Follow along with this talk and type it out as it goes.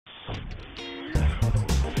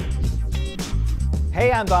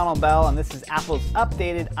Hey, I'm Donald Bell, and this is Apple's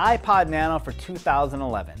updated iPod Nano for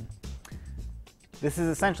 2011. This is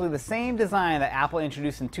essentially the same design that Apple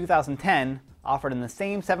introduced in 2010, offered in the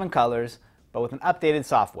same 7 colors, but with an updated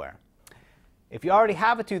software. If you already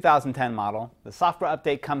have a 2010 model, the software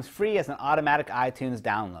update comes free as an automatic iTunes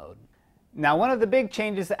download. Now, one of the big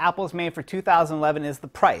changes that Apple's made for 2011 is the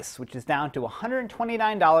price, which is down to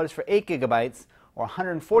 $129 for 8 gigabytes or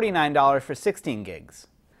 $149 for 16 gigs.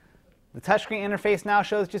 The touchscreen interface now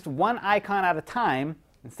shows just one icon at a time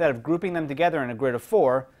instead of grouping them together in a grid of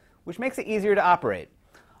 4, which makes it easier to operate.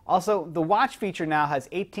 Also, the watch feature now has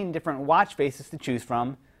 18 different watch faces to choose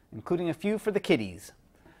from, including a few for the kiddies.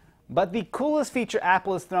 But the coolest feature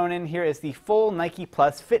Apple has thrown in here is the full Nike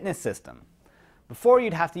Plus fitness system. Before,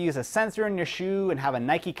 you'd have to use a sensor in your shoe and have a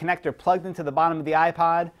Nike connector plugged into the bottom of the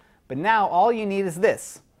iPod, but now all you need is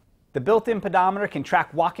this. The built-in pedometer can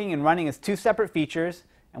track walking and running as 2 separate features,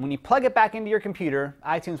 and when you plug it back into your computer,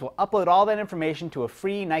 iTunes will upload all that information to a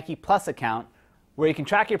free Nike Plus account where you can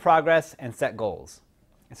track your progress and set goals.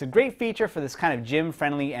 It's a great feature for this kind of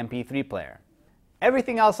gym-friendly MP3 player.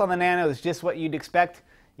 Everything else on the Nano is just what you'd expect.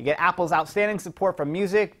 You get Apple's outstanding support for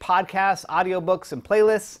music, podcasts, audiobooks, and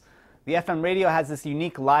playlists. The FM radio has this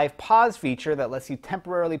unique live pause feature that lets you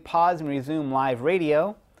temporarily pause and resume live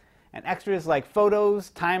radio. And extras like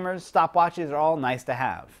photos, timers, stopwatches are all nice to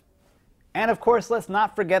have. And of course, let's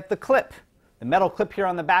not forget the clip. The metal clip here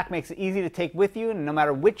on the back makes it easy to take with you, and no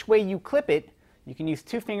matter which way you clip it, you can use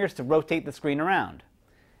 2 fingers to rotate the screen around.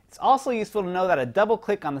 It's also useful to know that a double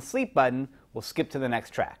click on the sleep button will skip to the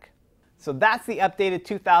next track. So that's the updated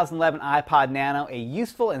 2011 iPod Nano, a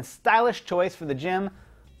useful and stylish choice for the gym,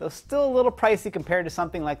 though still a little pricey compared to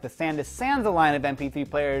something like the Sansa line of MP3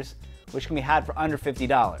 players, which can be had for under $50.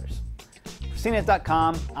 For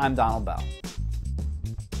CNET.com, I'm Donald Bell.